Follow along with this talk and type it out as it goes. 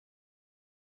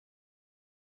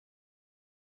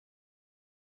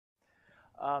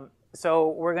So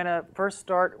we're going to first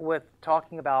start with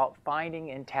talking about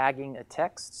finding and tagging a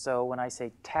text. So when I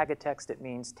say tag a text, it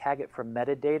means tag it for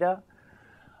metadata.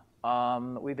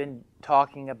 We've been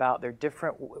talking about their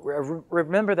different,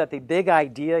 remember that the big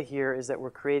idea here is that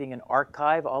we're creating an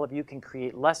archive. All of you can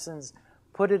create lessons,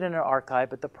 put it in an archive,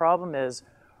 but the problem is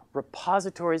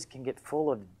repositories can get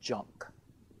full of junk.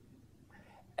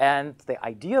 And the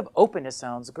idea of openness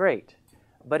sounds great,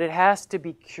 but it has to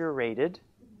be curated.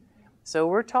 So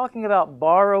we're talking about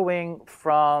borrowing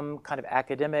from kind of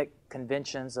academic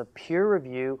conventions of peer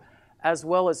review as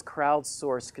well as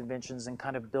crowdsourced conventions and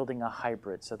kind of building a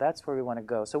hybrid. So that's where we want to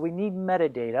go. So we need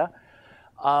metadata.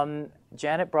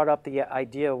 Janet brought up the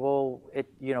idea, well,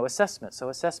 assessment. So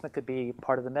assessment could be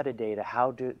part of the metadata.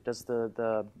 How does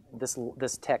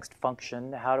this text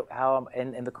function? How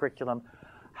in the curriculum,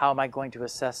 how am I going to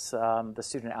assess the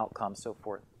student outcomes, so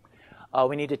forth.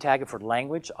 We need to tag it for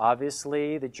language.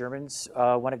 Obviously, the Germans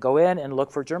want to go in and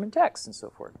look for German texts and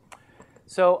so forth.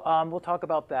 So we'll talk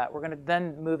about that. We're going to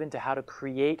then move into how to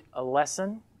create a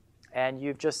lesson. And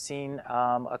you've just seen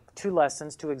 2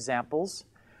 lessons, 2 examples.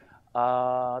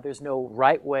 There's no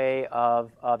right way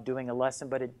of doing a lesson,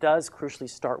 but it does crucially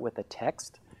start with a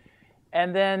text.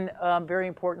 And then, very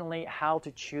importantly, how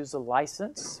to choose a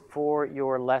license for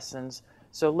your lessons.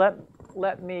 So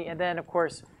let me, and then, of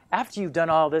course, after you've done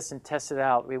all this and tested it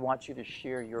out, we want you to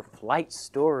share your FLLITE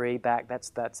story back.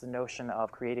 That's the notion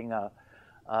of creating a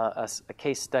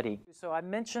case study. So I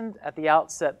mentioned at the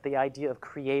outset the idea of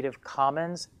Creative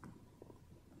Commons.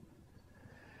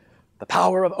 The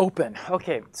power of open.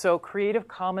 Okay, so Creative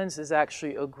Commons is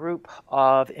actually a group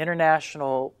of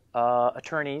international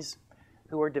attorneys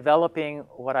who are developing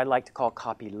what I like to call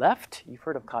copyleft. You've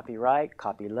heard of copyright,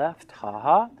 copyleft,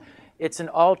 haha. It's an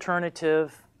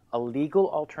alternative, a legal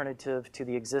alternative to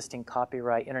the existing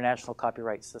international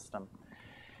copyright system.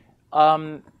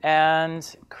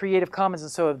 And Creative Commons,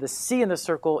 and so of the C in the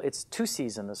circle, it's 2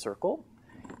 C's in the circle.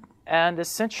 And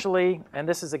essentially, and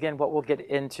this is again what we'll get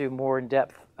into more in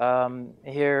depth,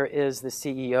 here is the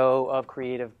CEO of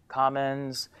Creative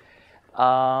Commons. A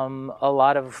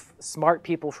lot of smart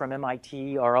people from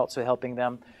MIT are also helping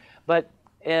them.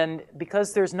 And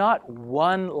because there's not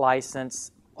one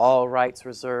license, all rights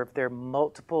reserved, there are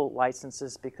multiple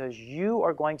licenses because you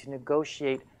are going to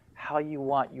negotiate how you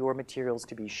want your materials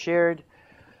to be shared.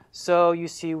 So you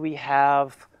see we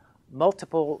have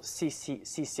multiple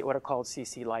CC, what are called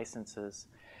CC licenses.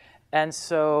 And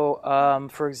so,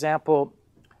 for example,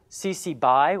 CC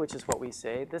BY, which is what we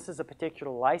say, this is a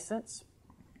particular license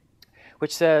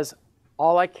which says,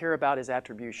 all I care about is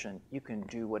attribution. You can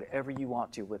do whatever you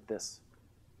want to with this.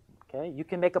 Okay, you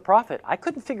can make a profit. I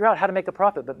couldn't figure out how to make a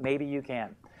profit, but maybe you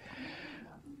can.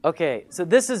 Okay, so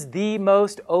this is the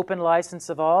most open license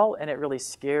of all, and it really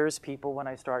scares people when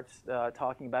I start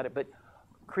talking about it. But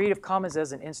Creative Commons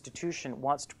as an institution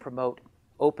wants to promote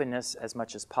openness as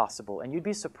much as possible. And you'd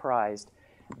be surprised.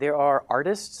 There are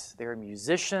artists, there are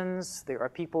musicians, there are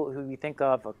people who you think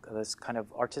of this kind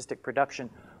of artistic production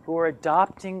who are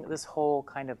adopting this whole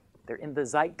kind of, they're in the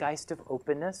zeitgeist of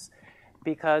openness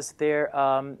because they're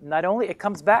not only, it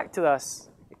comes back to us,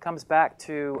 it comes back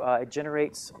to, it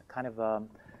generates kind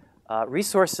of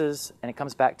resources, and it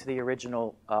comes back to the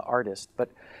original artist. But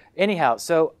anyhow,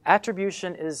 so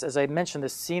attribution is, as I mentioned, the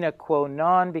sine qua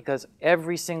non because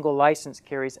every single license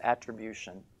carries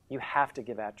attribution. You have to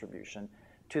give attribution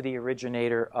to the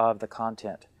originator of the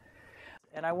content.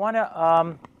 And I want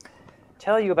to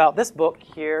tell you about this book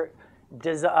here,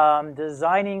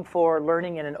 Designing for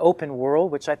Learning in an Open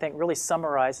World, which I think really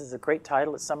summarizes, a great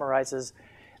title, it summarizes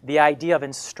the idea of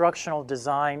instructional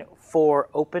design for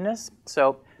openness.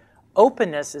 So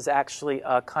openness is actually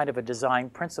a kind of a design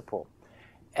principle.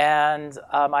 And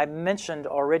I mentioned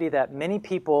already that many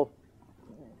people,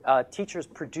 teachers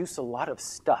produce a lot of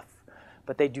stuff,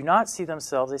 but they do not see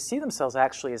themselves, they see themselves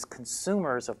actually as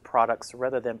consumers of products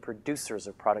rather than producers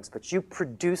of products, but you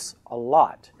produce a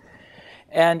lot.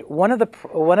 And one of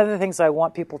the things I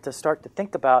want people to start to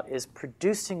think about is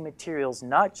producing materials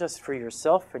not just for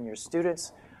yourself and your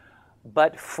students,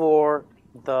 but for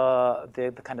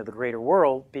the kind of the greater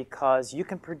world, because you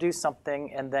can produce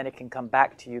something and then it can come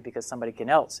back to you because somebody can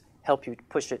else help you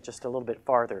push it just a little bit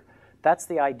farther. That's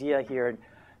the idea here,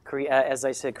 as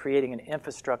I said, creating an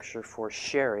infrastructure for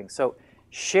sharing. So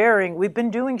sharing, we've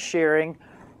been doing sharing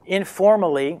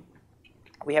informally.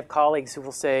 We have colleagues who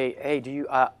will say, hey,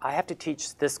 I have to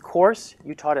teach this course.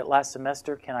 You taught it last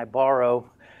semester. Can I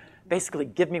borrow? Basically,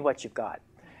 give me what you've got.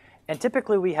 And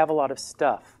typically, we have a lot of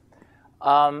stuff.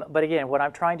 But again, what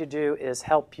I'm trying to do is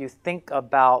help you think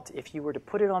about if you were to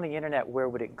put it on the internet, where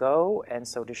would it go? And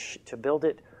so to build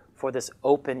it for this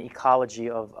open ecology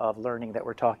of learning that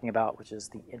we're talking about, which is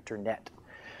the internet.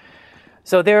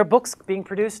 So there are books being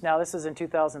produced now. This is in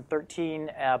 2013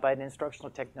 by an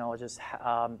instructional technologist,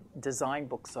 design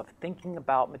books of thinking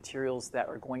about materials that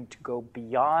are going to go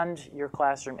beyond your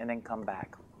classroom and then come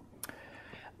back.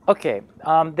 Okay,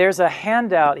 there's a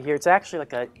handout here. It's actually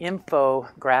like an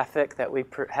infographic that we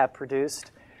have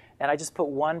produced. And I just put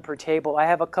one per table. I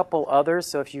have a couple others,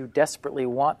 so if you desperately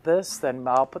want this, then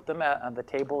I'll put them on the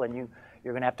table, and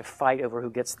you're going to have to fight over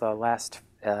who gets the last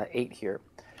 8 here.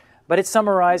 But it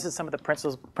summarizes some of the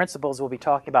principles we'll be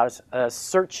talking about,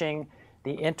 searching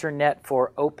the internet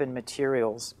for open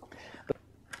materials.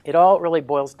 It all really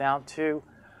boils down to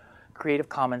Creative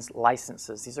Commons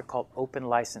licenses. These are called open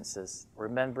licenses.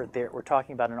 Remember, we're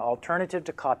talking about an alternative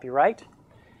to copyright.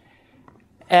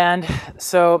 And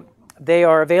so they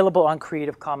are available on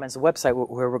Creative Commons website,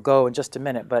 where we'll go in just a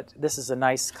minute. But this is a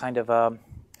nice kind of,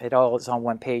 it all is on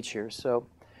one page here. So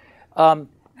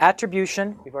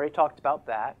attribution, we've already talked about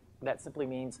that. That simply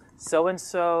means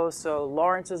so-and-so, so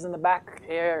Lawrence is in the back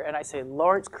here, and I say,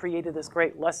 Lawrence created this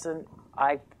great lesson.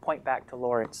 I point back to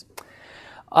Lawrence.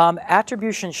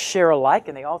 Attribution share alike,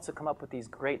 and they also come up with these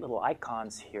great little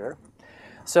icons here.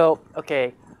 So,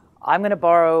 okay, I'm going to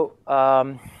borrow,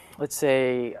 let's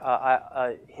say,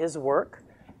 his work,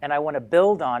 and I want to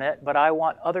build on it, but I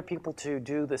want other people to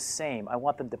do the same. I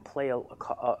want them to play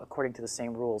according to the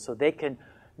same rules. So they can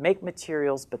make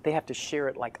materials, but they have to share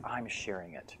it like I'm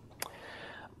sharing it.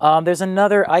 There's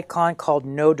another icon called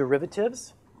no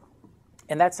derivatives,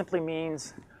 and that simply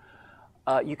means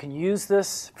you can use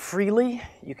this freely,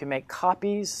 you can make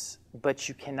copies, but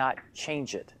you cannot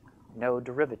change it. No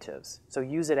derivatives. So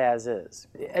use it as is.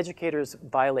 Educators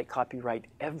violate copyright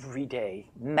every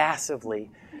day, massively,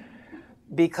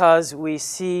 because we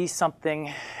see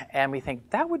something and we think,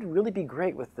 that would really be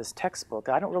great with this textbook.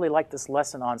 I don't really like this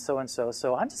lesson on so-and-so,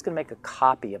 so I'm just going to make a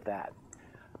copy of that.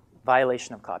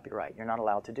 Violation of copyright. You're not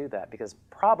allowed to do that, because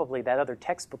probably that other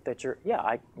textbook that you're,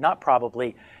 not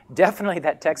probably, definitely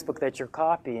that textbook that you're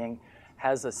copying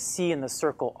has a C in the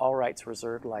circle, all rights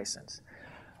reserved license.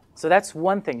 So that's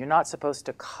one thing. You're not supposed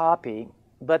to copy.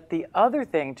 But the other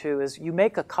thing, too, is you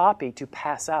make a copy to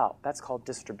pass out. That's called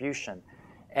distribution.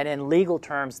 And in legal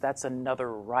terms, that's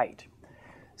another right.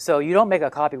 So you don't make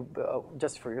a copy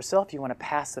just for yourself. You want to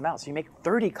pass them out. So you make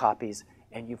 30 copies,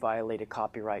 and you violated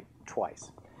copyright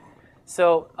twice.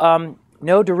 So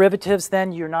no derivatives,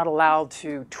 then. You're not allowed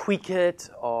to tweak it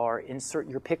or insert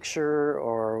your picture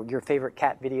or your favorite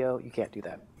cat video. You can't do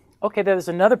that. Okay, there's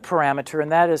another parameter, and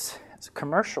that is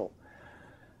commercial.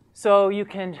 So you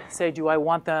can say, do I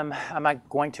want them, am I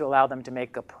going to allow them to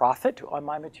make a profit on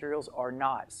my materials or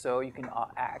not? So you can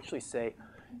actually say,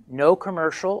 no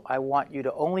commercial. I want you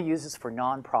to only use this for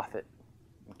nonprofit.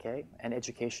 Okay, and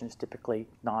education is typically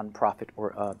nonprofit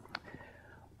or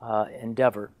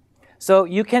endeavor. So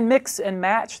you can mix and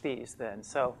match these then.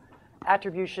 So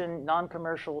attribution,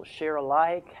 non-commercial, share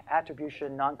alike,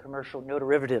 attribution, non-commercial, no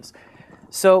derivatives.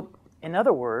 So in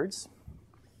other words,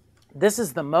 this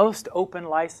is the most open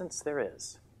license there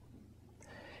is.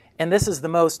 And this is the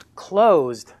most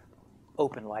closed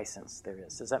open license there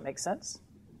is. Does that make sense?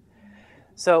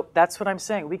 So that's what I'm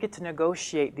saying. We get to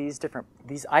negotiate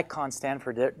these icons stand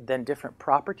for then different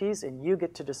properties, and you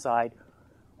get to decide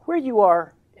where you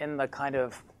are in the kind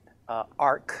of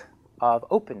arc of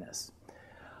openness.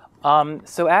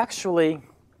 So actually,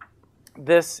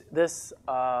 this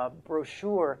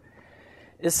brochure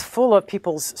is full of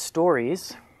people's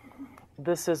stories.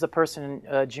 This is a person,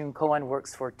 June Cohen,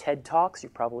 works for TED Talks.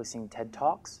 You've probably seen TED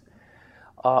Talks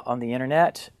on the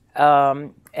internet.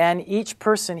 And each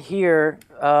person here,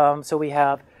 so we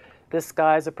have, this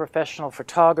guy's a professional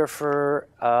photographer.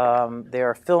 There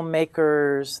are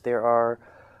filmmakers. There are,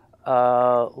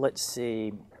 let's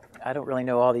see, I don't really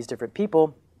know all these different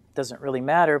people. Doesn't really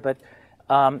matter, but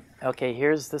okay,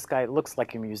 here's this guy. Looks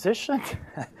like a musician.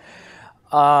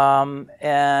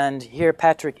 And here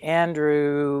Patrick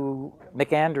McAndrew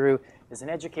is an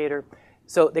educator.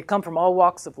 So they come from all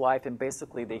walks of life, and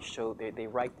basically they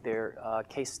write their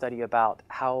case study about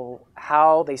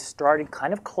how they started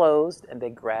kind of closed and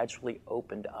they gradually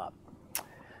opened up.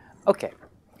 Okay,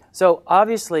 so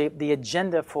obviously the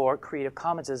agenda for Creative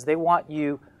Commons is they want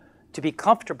you to be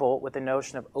comfortable with the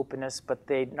notion of openness, but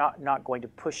they're not going to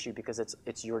push you because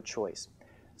it's your choice.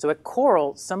 So at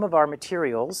COERLL, some of our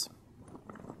materials,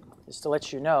 just to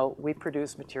let you know, we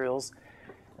produce materials,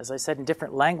 as I said, in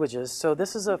different languages. So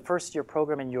this is a first-year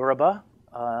program in Yoruba,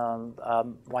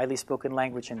 widely spoken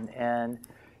language in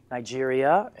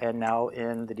Nigeria, and now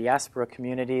in the diaspora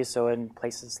community, so in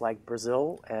places like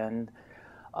Brazil. And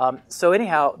so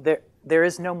anyhow, there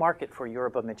is no market for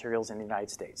Yoruba materials in the United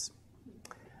States.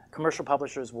 Commercial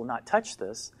publishers will not touch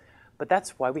this, but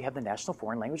that's why we have the National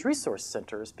Foreign Language Resource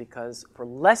Centers, because for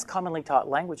less commonly taught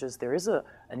languages, there is a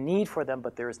need for them,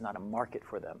 but there is not a market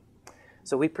for them.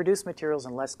 So we produce materials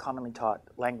in less commonly taught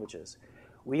languages.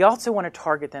 We also want to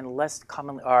target then less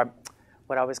commonly, or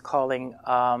what I was calling,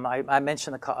 I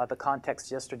mentioned the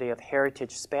context yesterday of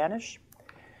heritage Spanish.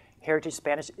 Heritage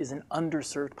Spanish is an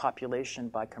underserved population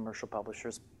by commercial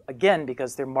publishers, again,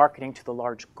 because they're marketing to the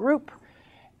large group,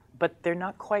 but they're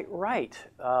not quite right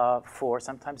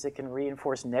sometimes they can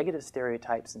reinforce negative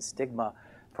stereotypes and stigma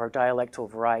for dialectal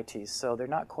varieties, so they're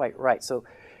not quite right. So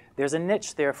there's a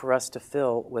niche there for us to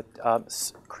fill with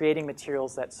creating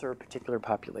materials that serve particular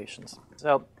populations.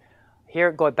 So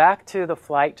here, go back to the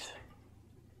FLLITE.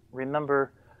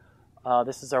 Remember,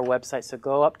 this is our website, so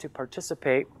go up to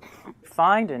participate,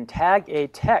 find and tag a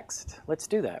text. Let's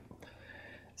do that.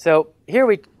 So here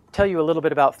we tell you a little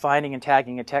bit about finding and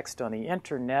tagging a text on the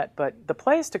internet, but the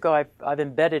place to go, I've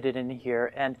embedded it in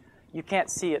here, and you can't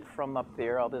see it from up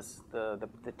there, all this, the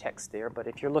text there, but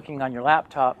if you're looking on your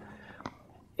laptop,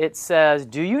 it says,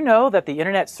 do you know that the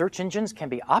internet search engines can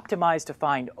be optimized to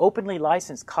find openly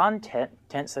licensed content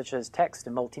such as text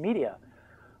and multimedia?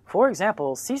 For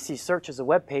example, CC Search is a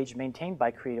web page maintained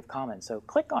by Creative Commons. So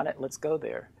click on it, let's go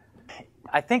there.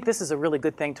 I think this is a really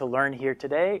good thing to learn here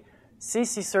today.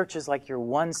 CC Search is like your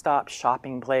one-stop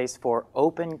shopping place for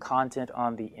open content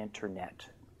on the internet.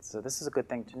 So this is a good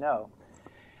thing to know.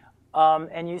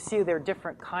 And you see there are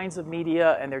different kinds of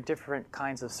media and there are different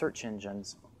kinds of search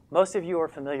engines. Most of you are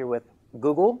familiar with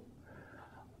Google.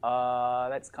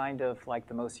 That's kind of like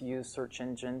the most used search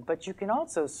engine, but you can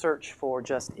also search for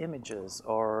just images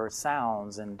or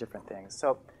sounds and different things.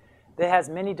 So it has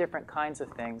many different kinds of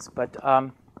things, but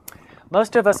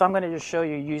most of us, I'm going to just show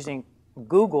you using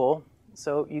Google.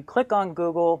 So you click on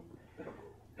Google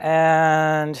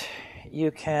and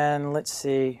you can, let's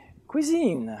see,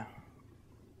 cuisine.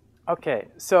 Okay,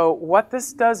 so what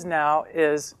this does now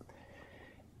is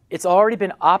it's already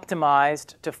been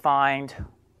optimized to find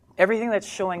everything that's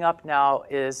showing up now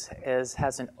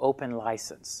has an open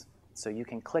license. So you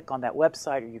can click on that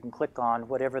website or you can click on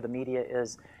whatever the media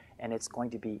is and it's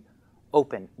going to be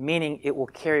open, meaning it will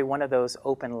carry one of those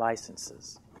open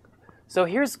licenses. So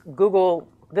here's Google.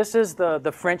 This is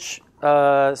the French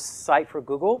site for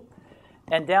Google.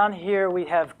 And down here we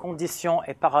have conditions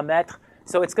et paramètres.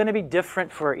 So it's going to be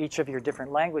different for each of your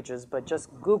different languages, but just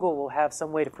Google will have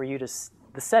some way for you to,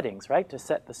 the settings, right, to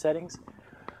set the settings.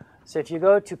 So if you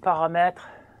go to paramètres,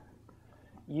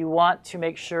 you want to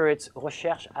make sure it's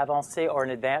recherche avancée or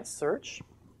an advanced search.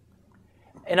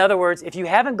 In other words, if you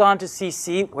haven't gone to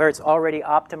CC where it's already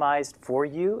optimized for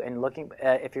you and looking,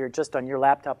 if you're just on your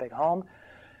laptop at home,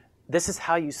 this is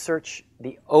how you search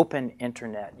the open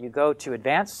internet. You go to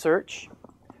advanced search,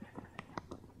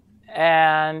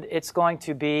 and it's going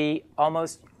to be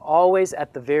almost always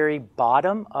at the very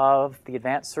bottom of the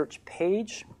advanced search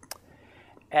page.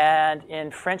 And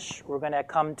in French, we're going to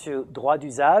come to droit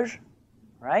d'usage,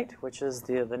 right, which is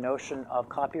the notion of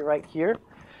copyright here.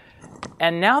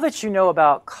 And now that you know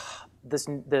about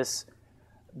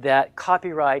that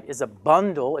copyright is a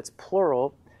bundle, it's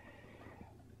plural,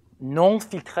 non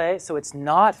filtré, so it's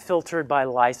not filtered by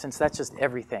license. That's just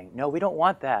everything. No, we don't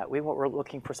want that. We're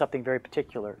looking for something very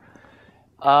particular.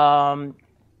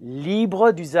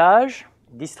 Libre d'usage,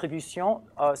 distribution.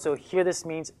 So here this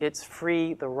means it's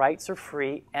free. The rights are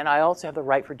free, and I also have the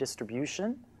right for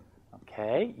distribution.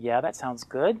 Okay, yeah, that sounds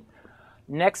good.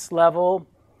 Next level,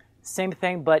 same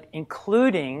thing, but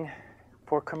including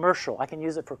for commercial. I can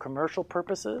use it for commercial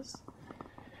purposes.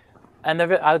 And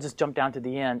then I'll just jump down to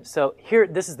the end. So here,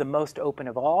 this is the most open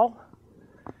of all,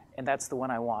 and that's the one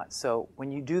I want. So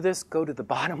when you do this, go to the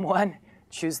bottom one,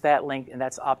 choose that link, and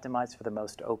that's optimized for the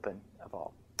most open of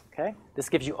all. Okay? This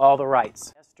gives you all the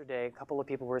rights. Yesterday, a couple of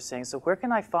people were saying, so where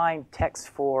can I find text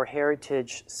for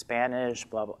heritage, Spanish,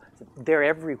 blah, blah. They're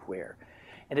everywhere.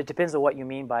 And it depends on what you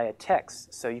mean by a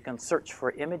text. So you can search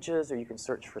for images, or you can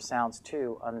search for sounds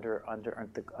too under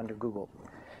Google.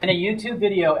 And a YouTube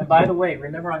video, and by the way,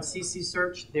 remember on CC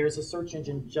Search, there's a search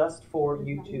engine just for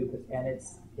YouTube, and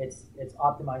it's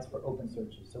optimized for open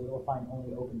searches, so it will find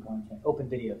only open content, open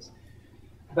videos.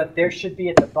 But there should be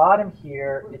at the bottom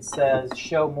here, it says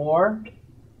Show More.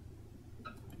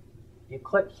 You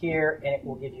click here, and it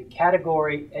will give you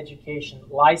category, education,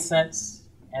 license,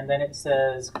 and then it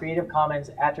says Creative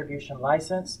Commons Attribution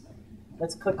License.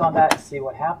 Let's click on that and see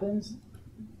what happens.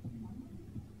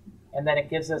 And then it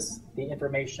gives us the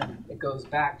information. It goes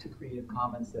back to Creative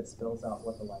Commons that spells out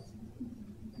what the license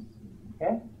is.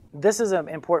 Okay? This is an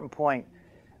important point.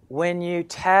 When you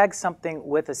tag something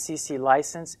with a CC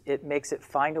license, it makes it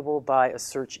findable by a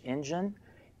search engine.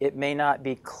 It may not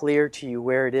be clear to you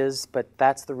where it is, but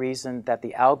that's the reason that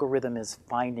the algorithm is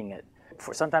finding it.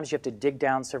 Sometimes you have to dig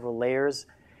down several layers,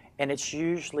 and it's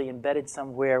usually embedded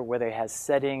somewhere where it has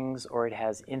settings, or it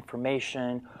has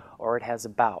information, or it has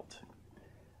about.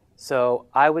 So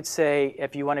I would say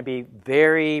if you want to be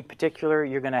very particular,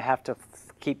 you're going to have to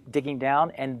keep digging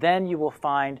down, and then you will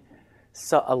find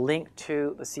a link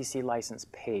to the CC license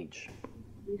page.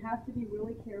 You have to be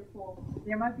really careful.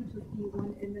 There might be just be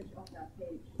one image on that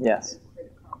page. Yes.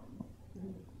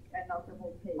 And not the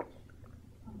whole page.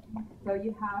 So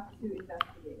you have to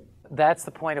investigate. That's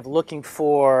the point of looking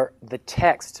for the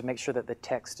text to make sure that the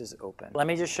text is open. Let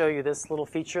me just show you this little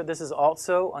feature. This is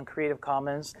also on Creative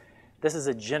Commons. This is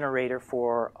a generator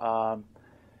for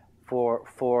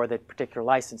the particular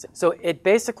license. So it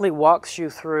basically walks you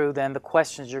through then the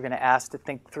questions you're going to ask to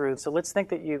think through. So let's think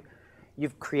that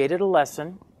you've created a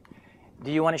lesson.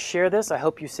 Do you want to share this? I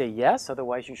hope you say yes,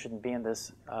 otherwise you shouldn't be in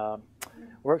this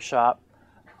workshop.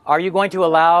 Are you going to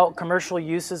allow commercial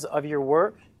uses of your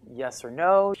work? Yes or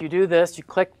no. If you do this, you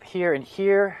click here and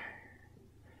here,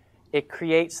 it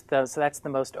creates so that's the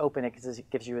most open, it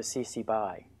gives you a CC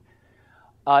BY.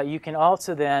 You can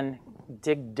also then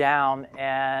dig down,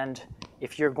 and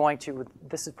if you're going to,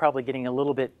 this is probably getting a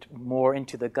little bit more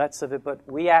into the guts of it, but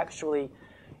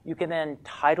you can then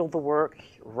title the work,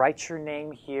 write your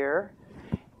name here,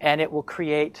 and it will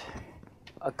create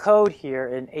a code here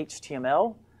in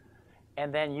HTML,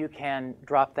 and then you can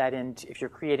drop that in, if you're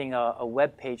creating a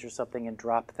web page or something, and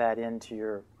drop that into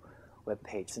your web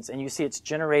page. And you see it's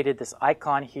generated this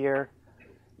icon here.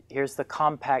 Here's the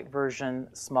compact version,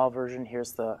 small version.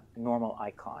 Here's the normal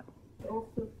icon.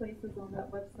 Also places on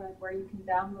that website where you can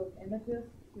download images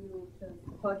to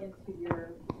plug into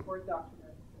your Word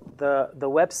document. The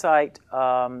website,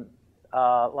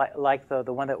 like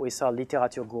the one that we saw,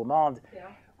 Littérature Gourmande, yeah,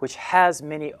 which has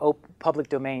many public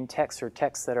domain texts or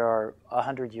texts that are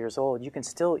 100 years old, you can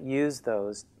still use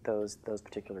those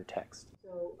particular texts.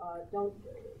 So don't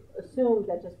assume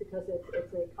that just because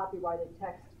it's a copyrighted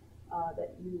text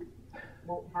that you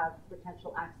won't have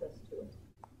potential access to it.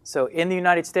 So in the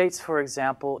United States, for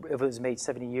example, if it was made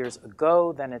 70 years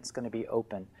ago, then it's going to be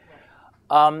open.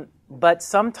 Right. But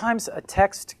sometimes a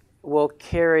text will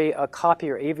carry a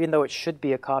copyright, even though it should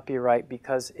be a copyright,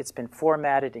 because it's been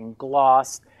formatted and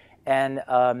glossed, and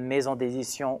Maison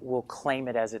d'édition will claim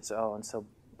it as its own. So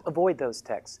avoid those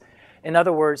texts. In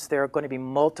other words, there are going to be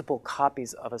multiple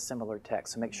copies of a similar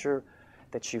text. So make sure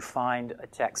that you find a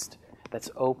text that's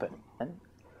open.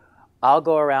 I'll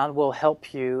go around, we'll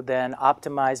help you then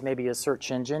optimize maybe a search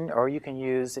engine, or you can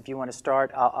use, if you want to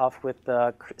start off with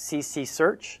the CC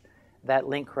search, that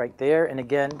link right there. And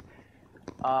again,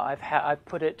 I've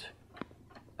put it,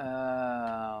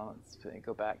 let's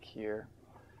go back here.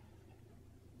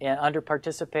 And under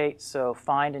participate, so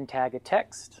find and tag a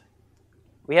text.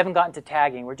 We haven't gotten to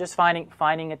tagging, we're just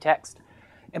finding a text.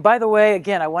 And by the way,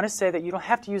 again, I want to say that you don't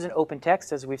have to use an open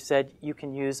text. As we've said, you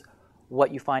can use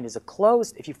what you find is a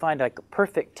closed. If you find like a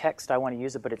perfect text, I want to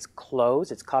use it, but it's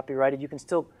closed, it's copyrighted, you can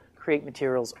still create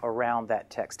materials around that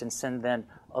text and send then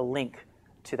a link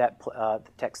to that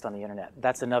text on the internet.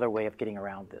 That's another way of getting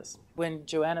around this. When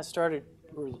Joanna started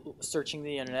searching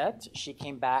the internet, she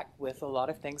came back with a lot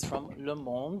of things from Le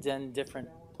Monde and different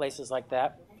places like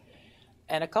that.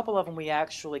 And a couple of them we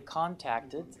actually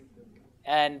contacted,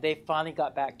 and they finally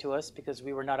got back to us because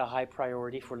we were not a high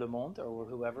priority for Le Monde or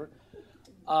whoever.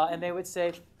 And they would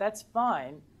say, that's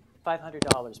fine,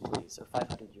 $500 please, or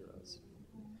 500 euros.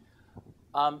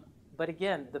 But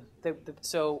again,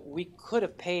 so we could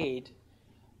have paid,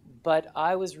 but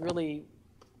I was really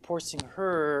forcing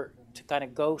her to kind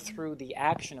of go through the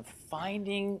action of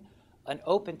finding an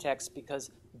open text, because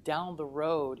down the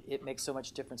road it makes so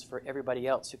much difference for everybody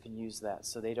else who can use that,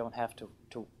 so they don't have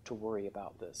to worry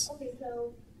about this. Okay,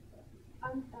 so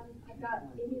I've got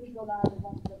 $80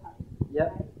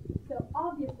 Yep. Right? So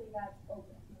obviously that's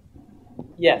open.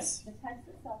 Yes. The text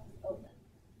itself is open.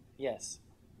 Yes.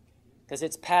 Because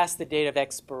it's past the date of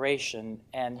expiration,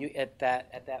 and you at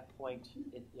that point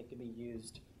it can be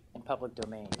used in public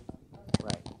domain.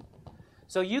 Right.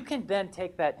 So you can then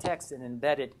take that text and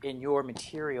embed it in your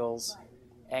materials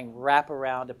and wrap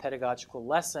around a pedagogical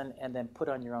lesson and then put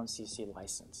on your own CC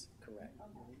license. Correct.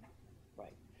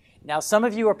 Right. Now some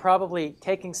of you are probably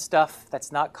taking stuff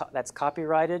that's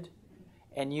copyrighted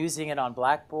and using it on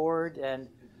Blackboard, and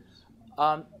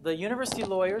the university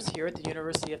lawyers here at the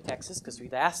University of Texas, because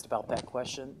we've asked about that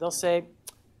question, they'll say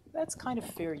that's kind of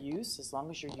fair use as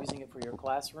long as you're using it for your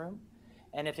classroom.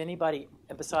 And if anybody,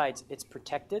 and besides, it's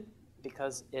protected,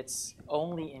 because it's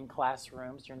only in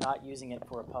classrooms. You're not using it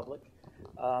for a public.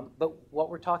 But what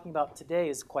we're talking about today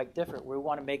is quite different. We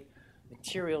want to make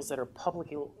materials that are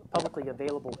publicly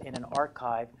available in an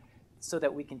archive so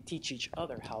that we can teach each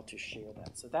other how to share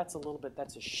that. So that's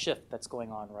that's a shift that's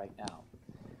going on right now.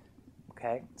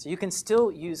 Okay, so you can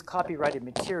still use copyrighted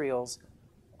materials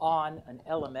on an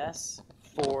LMS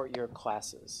for your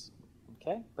classes.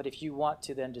 Okay, but if you want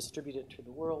to then distribute it to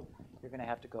the world, you're going to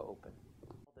have to go open.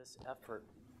 This effort.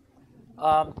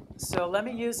 So let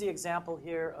me use the example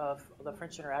here of the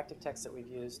French interactive text that we've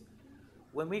used.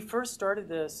 When we first started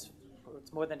this,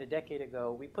 it's more than a decade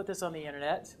ago, we put this on the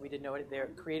internet. We didn't know it there.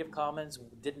 Creative Commons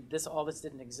all this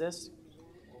didn't exist.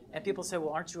 And people said, well,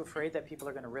 aren't you afraid that people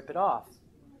are going to rip it off?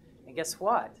 And guess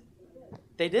what?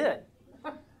 They did.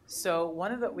 So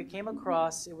we came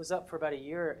across, it was up for about a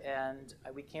year, and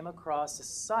we came across a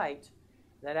site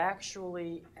that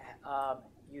actually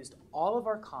used all of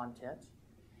our content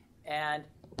and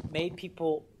made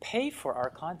people pay for our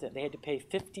content. They had to pay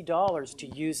 $50 to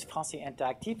use Français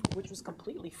Interactif, which was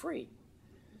completely free.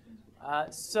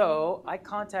 So I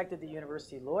contacted the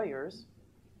university lawyers,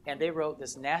 and they wrote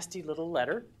this nasty little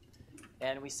letter,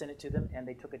 and we sent it to them, and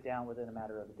they took it down within a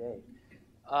matter of a day.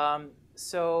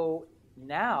 So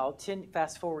now,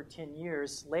 fast forward 10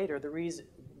 years later, the reason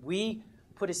we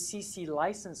put a CC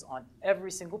license on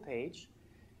every single page,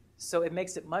 so it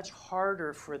makes it much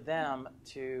harder for them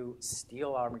to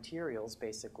steal our materials,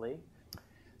 basically.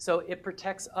 So it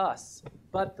protects us.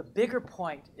 But the bigger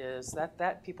point is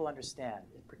that people understand.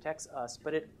 It protects us,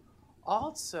 but it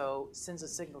also sends a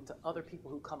signal to other people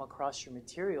who come across your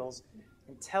materials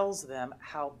and tells them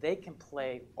how they can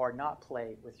play or not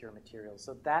play with your materials.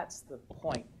 So that's the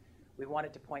point. We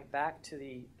wanted to point back to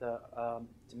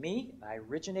to me. I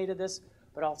originated this,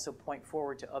 but also point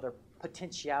forward to other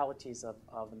potentialities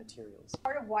of the materials.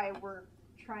 Part of why we're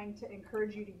trying to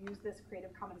encourage you to use this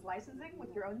Creative Commons licensing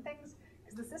with your own things,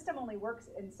 because the system only works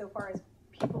insofar as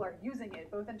people are using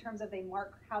it, both in terms of they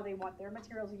mark how they want their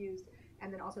materials used,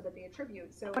 and then also that they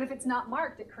attribute. So, but if it's not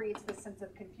marked, it creates this sense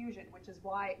of confusion, which is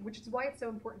why it's so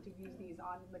important to use these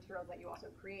on materials that you also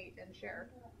create and share.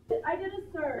 I did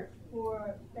a search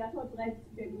for Bertolt Brecht's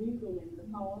Vergnügungen, the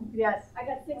poem. Yes. I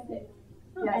got 6 hits.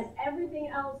 Yes. And everything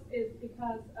else is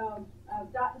because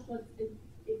Datenschutz is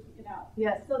kicking it out.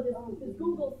 Yes. So this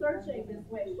Google searching this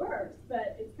way works,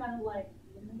 but it's kind of like,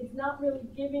 it's not really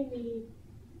giving me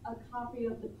a copy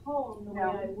of the poem the way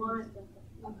I want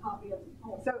a copy of the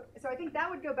poem. So I think that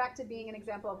would go back to being an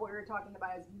example of what we were talking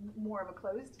about as more of a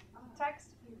closed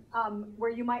text, where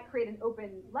you might create an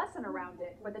open lesson around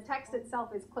it, but the text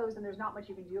itself is closed and there's not much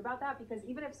you can do about that, because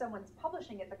even if someone's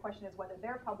publishing it, the question is whether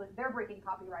they're breaking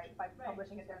copyright by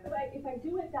publishing it there. If I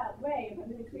do it that way, if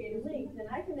I'm going to create a link, then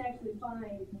I can actually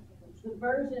find the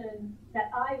version that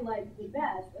I like the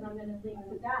best, and I'm going to link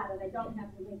to that, and I don't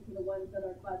have to link to the ones that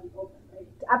are quasi-open, right?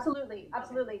 Absolutely,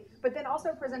 absolutely. But then also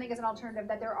presenting as an alternative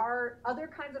that there are other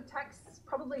kinds of texts,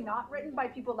 probably not written by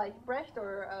people like Brecht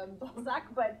or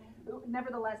Balzac, but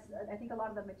nevertheless, I think a lot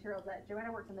of the materials that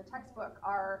Joanna works in the textbook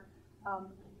are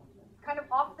kind of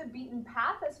off the beaten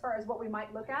path as far as what we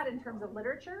might look at in terms of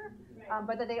literature,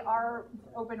 but that they are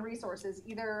open resources.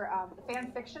 Either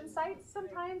fan fiction sites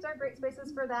sometimes are great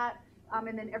spaces for that,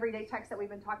 and then everyday text that we've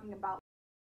been talking about